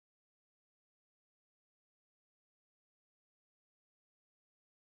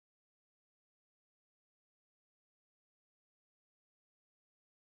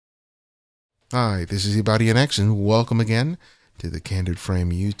Hi, this is Ibadi and X, and welcome again to the Candid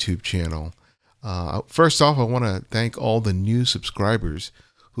Frame YouTube channel. First off, I want to thank all the new subscribers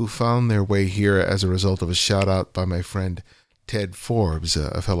who found their way here as a result of a shout out by my friend Ted Forbes,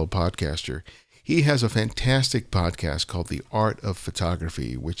 a fellow podcaster. He has a fantastic podcast called The Art of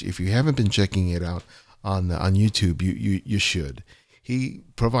Photography, which if you haven't been checking it out on YouTube, you should. He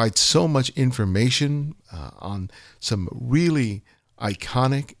provides so much information on some really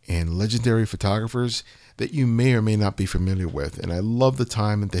iconic and legendary photographers that you may or may not be familiar with. And I love the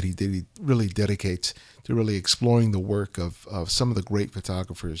time that he really dedicates to really exploring the work of some of the great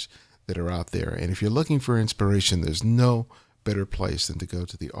photographers that are out there. And if you're looking for inspiration, there's no better place than to go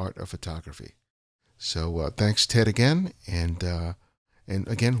to The Art of Photography. So thanks, Ted, again. And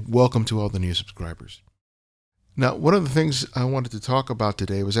again, welcome to all the new subscribers. Now, one of the things I wanted to talk about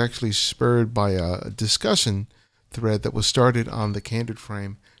today was actually spurred by a discussion thread that was started on the Candid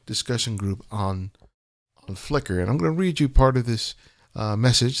Frame discussion group on Flickr. And I'm going to read you part of this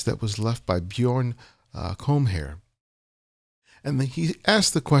message that was left by Bjorn Comhair. And he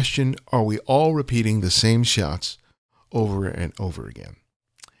asked the question, are we all repeating the same shots over and over again?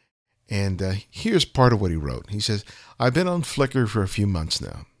 And here's part of what he wrote. He says, I've been on Flickr for a few months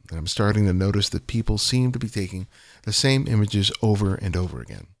now, and I'm starting to notice that people seem to be taking the same images over and over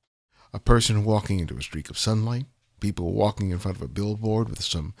again. A person walking into a streak of sunlight, people walking in front of a billboard with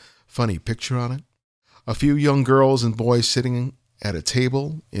some funny picture on it, a few young girls and boys sitting at a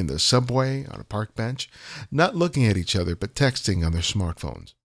table in the subway on a park bench, not looking at each other but texting on their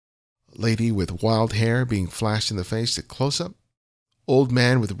smartphones, a lady with wild hair being flashed in the face at close-up, old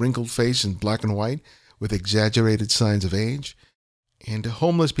man with wrinkled face in black and white with exaggerated signs of age, and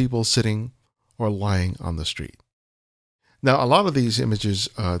homeless people sitting or lying on the street. Now, a lot of these images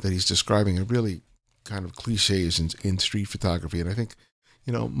that he's describing are really kind of cliches in street photography, and I think,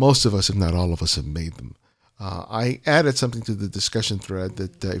 most of us, if not all of us, have made them. I added something to the discussion thread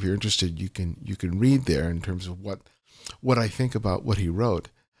that, if you're interested, you can read there in terms of what I think about what he wrote.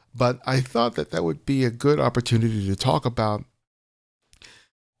 But I thought that would be a good opportunity to talk about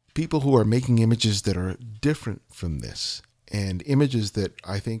people who are making images that are different from this, and images that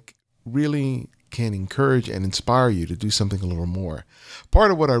I think really can encourage and inspire you to do something a little more. Part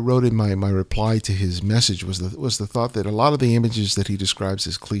of what I wrote in my reply to his message was the thought that a lot of the images that he describes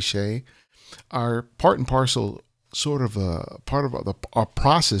as cliche are part and parcel, sort of a part of our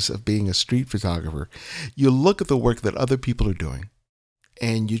process of being a street photographer. You look at the work that other people are doing,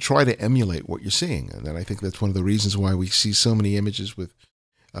 and you try to emulate what you're seeing. And then I think that's one of the reasons why we see so many images with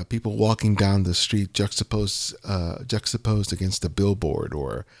people walking down the street juxtaposed against a billboard,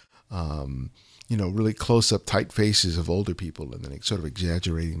 or really close-up tight faces of older people, and then sort of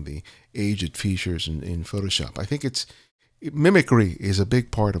exaggerating the aged features in Photoshop. I think mimicry is a big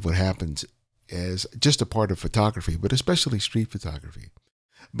part of what happens as just a part of photography, but especially street photography.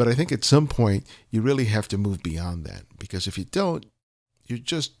 But I think at some point you really have to move beyond that, because if you don't, you're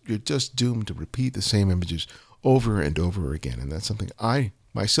just doomed to repeat the same images over and over again. And that's something I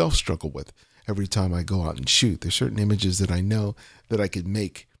myself struggle with every time I go out and shoot. There's certain images that I know that I could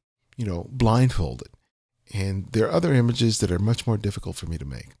make, blindfolded. And there are other images that are much more difficult for me to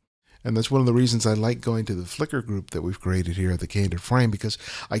make. And that's one of the reasons I like going to the Flickr group that we've created here at the Candid Frame, because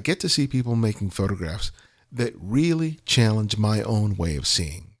I get to see people making photographs that really challenge my own way of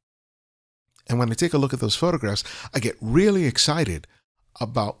seeing. And when I take a look at those photographs, I get really excited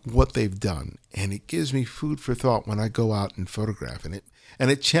about what they've done. And it gives me food for thought when I go out and photograph.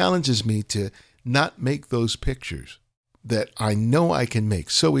 And it challenges me to not make those pictures that I know I can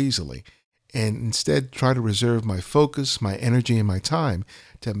make so easily, and instead try to reserve my focus, my energy, and my time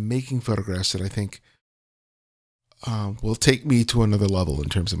to making photographs that I think will take me to another level in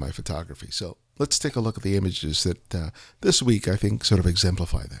terms of my photography. So let's take a look at the images that this week I think sort of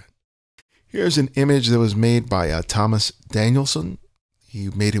exemplify that. Here's an image that was made by Thomas Danielson. He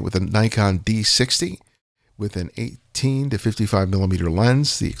made it with a Nikon D60 with an 18 to 55 millimeter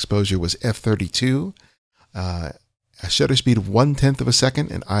lens. The exposure was f32. A shutter speed of 1/10 of a second,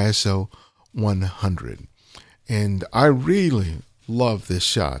 and ISO 100. And I really love this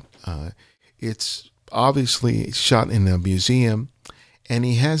shot. It's obviously shot in a museum, and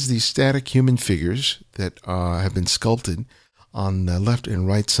he has these static human figures that have been sculpted on the left and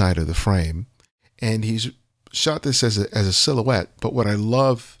right side of the frame. And he's shot this as a silhouette. But what I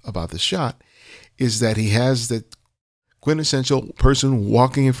love about the shot is that he has the quintessential person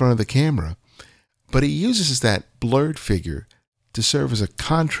walking in front of the camera, but he uses that blurred figure to serve as a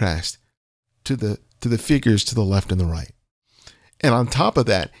contrast to the figures to the left and the right. And on top of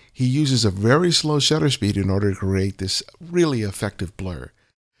that, he uses a very slow shutter speed in order to create this really effective blur.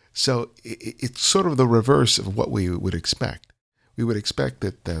 So it's sort of the reverse of what we would expect. We would expect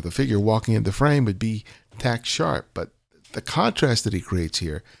that the figure walking in the frame would be tack sharp, but the contrast that he creates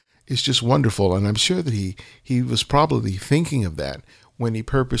here is just wonderful. And I'm sure that he was probably thinking of that when he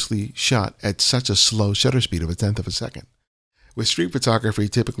purposely shot at such a slow shutter speed of 1/10 of a second. With street photography,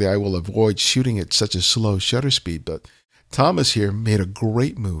 typically I will avoid shooting at such a slow shutter speed, but Thomas here made a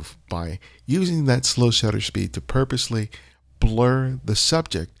great move by using that slow shutter speed to purposely blur the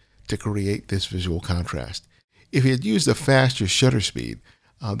subject to create this visual contrast. If he had used a faster shutter speed,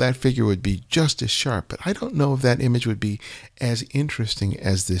 that figure would be just as sharp, but I don't know if that image would be as interesting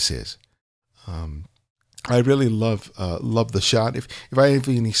as this is. I really love the shot. If I have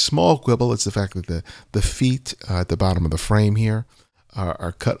any small quibble, it's the fact that the feet at the bottom of the frame here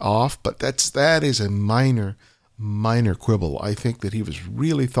are cut off, but that is a minor quibble. I think that he was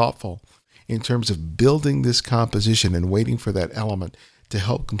really thoughtful in terms of building this composition and waiting for that element to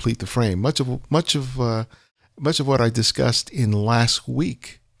help complete the frame. Much of what I discussed in last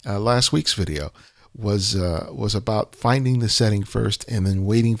week's video was about finding the setting first and then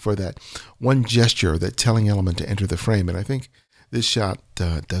waiting for that one gesture, that telling element to enter the frame. And I think this shot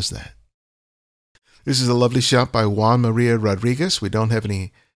does that. This is a lovely shot by Juan Maria Rodriguez. We don't have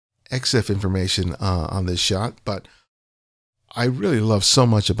any EXIF information on this shot, but I really love so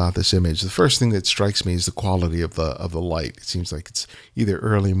much about this image. The first thing that strikes me is the quality of the light. It seems like it's either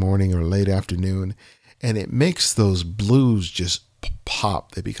early morning or late afternoon, and it makes those blues just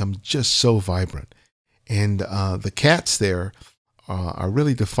pop. They become just so vibrant. And the cats there are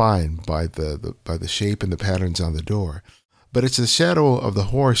really defined by the shape and the patterns on the door. But it's the shadow of the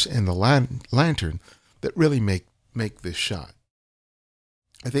horse and the lantern that really make this shot.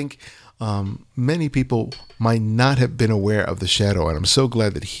 I think many people might not have been aware of the shadow, and I'm so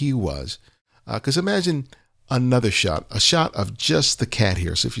glad that he was. Because imagine another shot, a shot of just the cat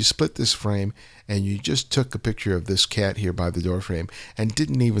here. So if you split this frame and you just took a picture of this cat here by the door frame and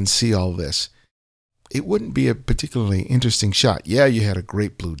didn't even see all this, it wouldn't be a particularly interesting shot. Yeah, you had a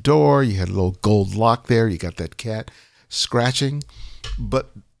great blue door, you had a little gold lock there, you got that cat scratching,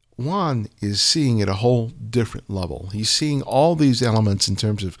 but Juan is seeing at a whole different level. He's seeing all these elements in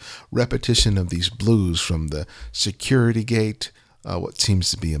terms of repetition of these blues, from the security gate, what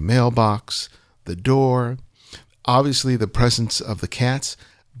seems to be a mailbox, the door, obviously the presence of the cats,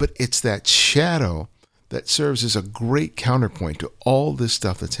 but it's that shadow that serves as a great counterpoint to all this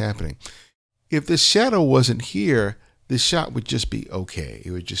stuff that's happening. If the shadow wasn't here, this shot would just be okay.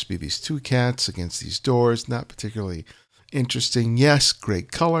 It would just be these two cats against these doors, not particularly interesting. Yes,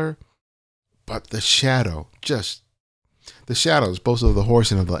 great color, but the shadows, both of the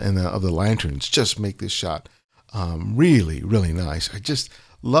horse and of the lanterns, just make this shot really, really nice. I just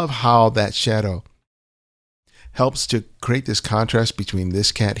love how that shadow helps to create this contrast between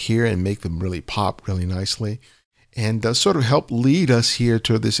this cat here and make them really pop really nicely, and sort of help lead us here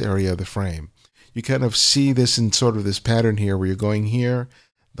to this area of the frame. You kind of see this in sort of this pattern here where you're going here,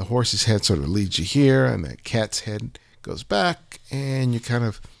 the horse's head sort of leads you here, and that cat's head goes back, and you kind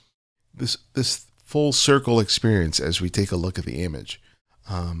of this full circle experience as we take a look at the image.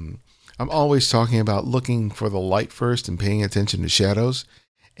 I'm always talking about looking for the light first and paying attention to shadows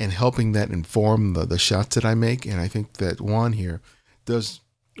and helping that inform the shots that I make. And I think that Juan here does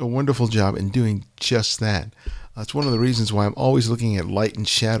a wonderful job in doing just that. That's one of the reasons why I'm always looking at light and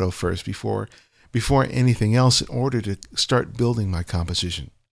shadow first before anything else, in order to start building my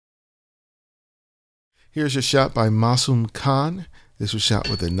composition. Here's a shot by Masum Khan. This was shot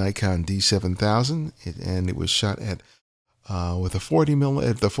with a Nikon D7000, and it was shot at with a 40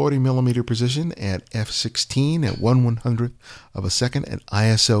 millimeter precision at f/16 at 1/100th of a second at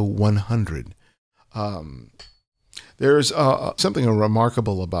ISO 100. There's something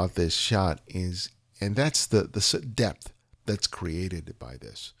remarkable about this shot and that's the depth that's created by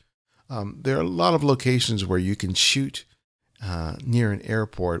this. There are a lot of locations where you can shoot near an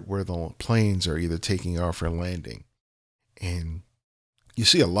airport where the planes are either taking off or landing, and you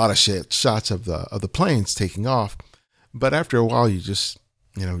see a lot of shots of the planes taking off, but after a while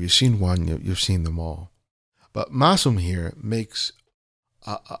you've seen one, you've seen them all. But Masum here makes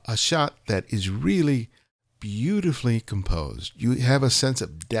a shot that is really beautifully composed. You have a sense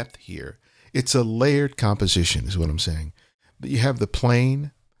of depth here. It's a layered composition is what I'm saying. You have the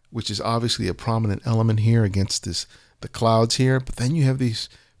plane, which is obviously a prominent element here against the clouds here, but then you have this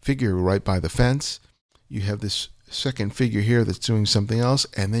figure right by the fence. You have this second figure here that's doing something else,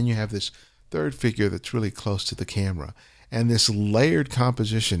 and then you have this third figure that's really close to the camera. And this layered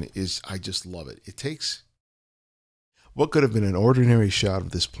composition I just love it. It takes what could have been an ordinary shot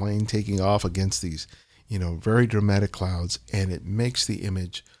of this plane taking off against these, very dramatic clouds, and it makes the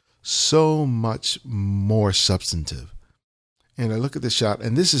image so much more substantive. And I look at the shot,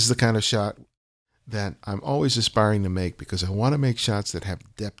 and this is the kind of shot that I'm always aspiring to make, because I want to make shots that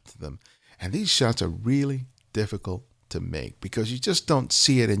have depth to them. And these shots are really difficult to make because you just don't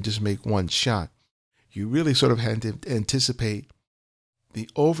see it and just make one shot. You really sort of have to anticipate the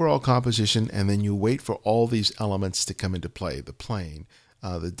overall composition, and then you wait for all these elements to come into play, the plane,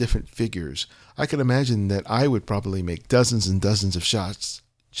 the different figures. I can imagine that I would probably make dozens and dozens of shots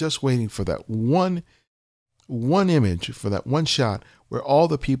just waiting for that one image, for that one shot where all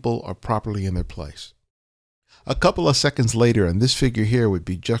the people are properly in their place. A couple of seconds later, and this figure here would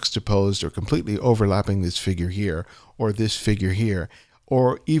be juxtaposed or completely overlapping this figure here, or this figure here,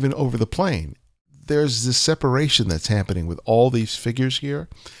 or even over the plane. There's this separation that's happening with all these figures here,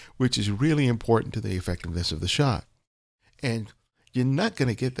 which is really important to the effectiveness of the shot. And you're not going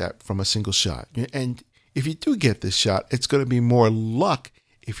to get that from a single shot. And if you do get this shot, it's going to be more luck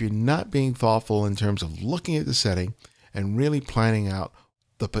if you're not being thoughtful in terms of looking at the setting and really planning out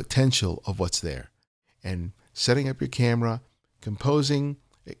the potential of what's there. And setting up your camera, composing,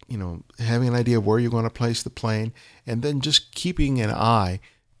 having an idea of where you're going to place the plane, and then just keeping an eye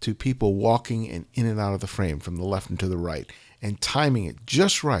to people walking in and out of the frame from the left and to the right, and timing it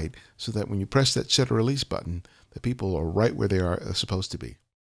just right so that when you press that shutter release button, the people are right where they are supposed to be.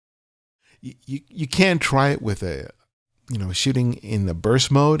 You can try it with shooting in the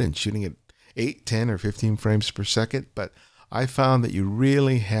burst mode and shooting at 8, 10, or 15 frames per second, but I found that you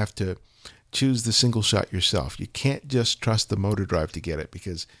really have to choose the single shot yourself. You can't just trust the motor drive to get it,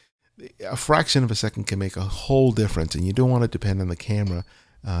 because a fraction of a second can make a whole difference, and you don't want to depend on the camera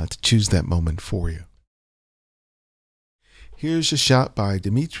to choose that moment for you. Here's a shot by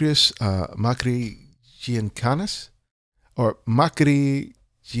Demetrius Makrygianakis, or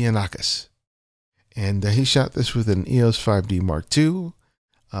Makrygianakis. And he shot this with an EOS 5D Mark II,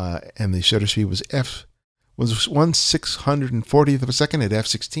 and the shutter speed was 1/640th of a second at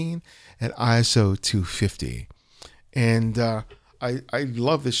f/16 at ISO 250. And I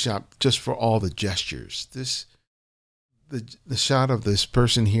love this shot just for all the gestures. The shot of this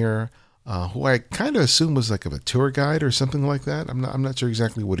person here, who I kind of assume was like a tour guide or something like that. I'm not sure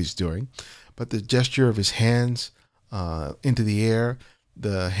exactly what he's doing, but the gesture of his hands into the air,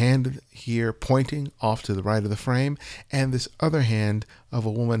 the hand here pointing off to the right of the frame, and this other hand of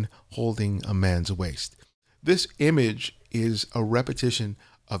a woman holding a man's waist. This image is a repetition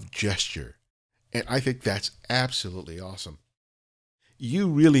of gesture, and I think that's absolutely awesome. You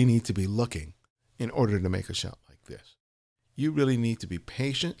really need to be looking in order to make a shot like this. You really need to be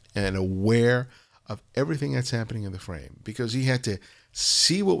patient and aware of everything that's happening in the frame, because he had to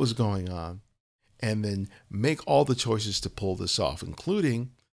see what was going on and then make all the choices to pull this off, including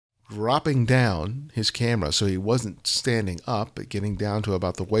dropping down his camera so he wasn't standing up, but getting down to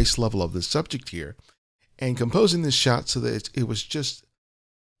about the waist level of the subject here, and composing this shot so that it was just,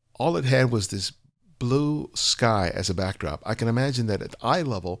 all it had was this blue sky as a backdrop. I can imagine that at eye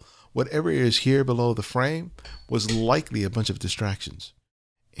level, whatever is here below the frame was likely a bunch of distractions.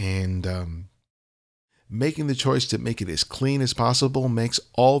 And making the choice to make it as clean as possible makes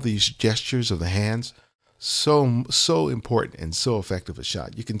all these gestures of the hands so important and so effective a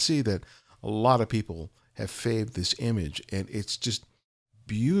shot. You can see that a lot of people have faved this image, and it's just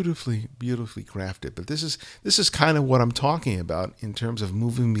beautifully crafted. But this is kind of what I'm talking about in terms of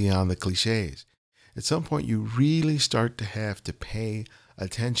moving beyond the cliches. At some point, you really start to have to pay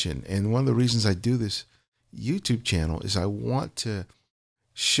attention. And one of the reasons I do this YouTube channel is I want to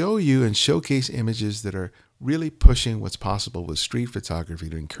show you and showcase images that are really pushing what's possible with street photography,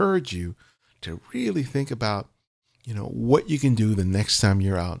 to encourage you to really think about, what you can do the next time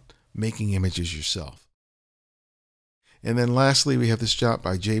you're out making images yourself. And then lastly, we have this shot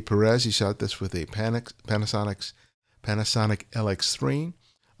by Jay Perez. He shot this with a Panasonic LX3,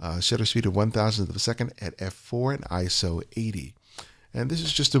 shutter speed of 1,000th of a second at f4 and ISO 80. And this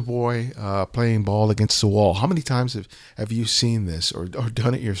is just a boy playing ball against the wall. How many times have you seen this or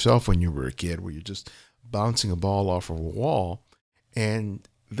done it yourself when you were a kid, where you're just bouncing a ball off of a wall? And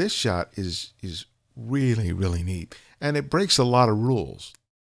this shot is really neat, and it breaks a lot of rules.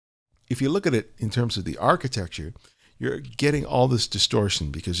 If you look at it in terms of the architecture, you're getting all this distortion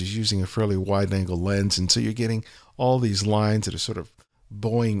because he's using a fairly wide angle lens, and so you're getting all these lines that are sort of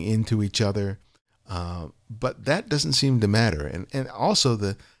bowing into each other. But that doesn't seem to matter. And also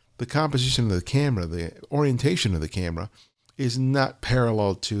the composition of the camera, the orientation of the camera is not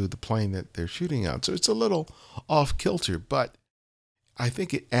parallel to the plane that they're shooting on. So it's a little off kilter, but I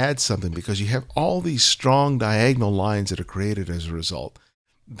think it adds something, because you have all these strong diagonal lines that are created as a result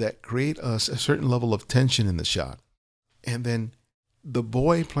that create a certain level of tension in the shot. And then the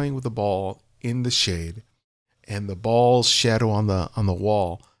boy playing with the ball in the shade and the ball's shadow on the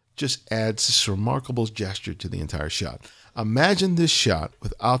wall just adds this remarkable gesture to the entire shot. Imagine this shot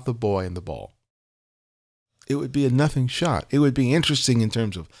without the boy and the ball. It would be a nothing shot. It would be interesting in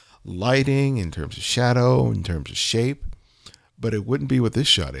terms of lighting, in terms of shadow, in terms of shape, but it wouldn't be what this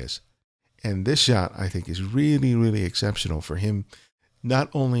shot is. And this shot, I think, is really, really exceptional for him, not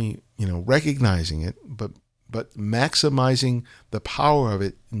only, recognizing it, but maximizing the power of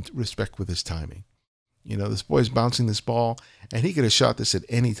it in respect with his timing. This boy's bouncing this ball, and he could have shot this at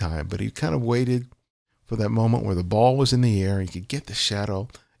any time, but he kind of waited for that moment where the ball was in the air and he could get the shadow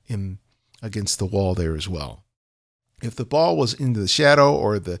in against the wall there as well. If the ball was into the shadow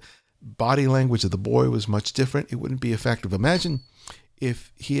or the body language of the boy was much different, it wouldn't be effective. Imagine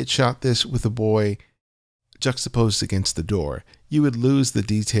if he had shot this with the boy juxtaposed against the door. You would lose the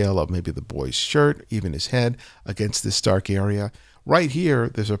detail of maybe the boy's shirt, even his head, against this dark area. Right here,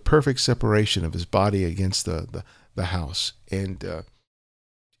 there's a perfect separation of his body against the house, and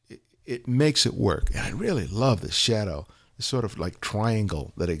it makes it work. And I really love the shadow, the sort of like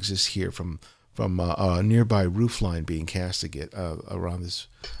triangle that exists here from a nearby roof line being cast around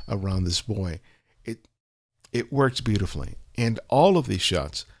this boy. It works beautifully, and all of these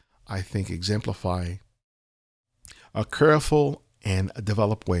shots, I think, exemplify a careful and a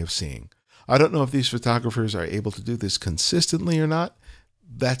developed way of seeing. I don't know if these photographers are able to do this consistently or not.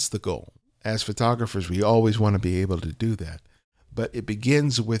 That's the goal. As photographers, we always want to be able to do that. But it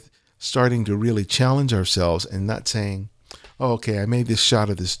begins with starting to really challenge ourselves and not saying, oh, okay, I made this shot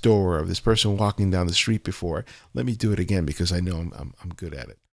of this door of this person walking down the street before. Let me do it again because I know I'm good at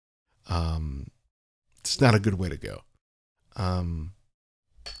it. It's not a good way to go.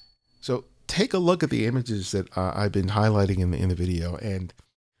 So take a look at the images that I've been highlighting in the video, and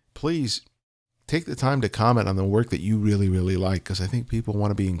please take the time to comment on the work that you really, really like, because I think people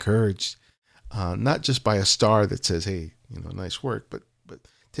want to be encouraged, not just by a star that says, hey, nice work, but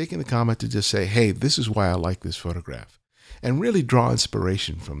taking the comment to just say, hey, this is why I like this photograph, and really draw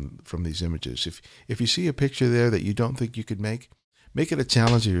inspiration from these images. If you see a picture there that you don't think you could make it a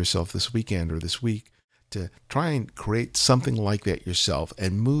challenge of yourself this weekend or this week to try and create something like that yourself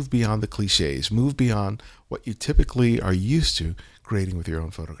and move beyond the cliches, move beyond what you typically are used to creating with your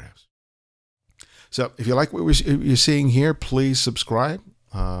own photographs. So if you like what you're seeing here, please subscribe.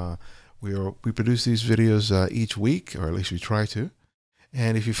 We produce these videos each week, or at least we try to.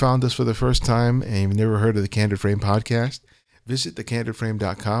 And if you found us for the first time and you've never heard of the Candid Frame podcast, visit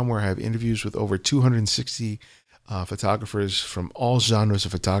thecandidframe.com, where I have interviews with over 260 photographers from all genres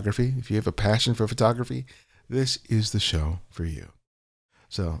of photography. If you have a passion for photography, this is the show for you.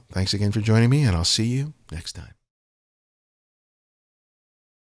 So thanks again for joining me, and I'll see you next time.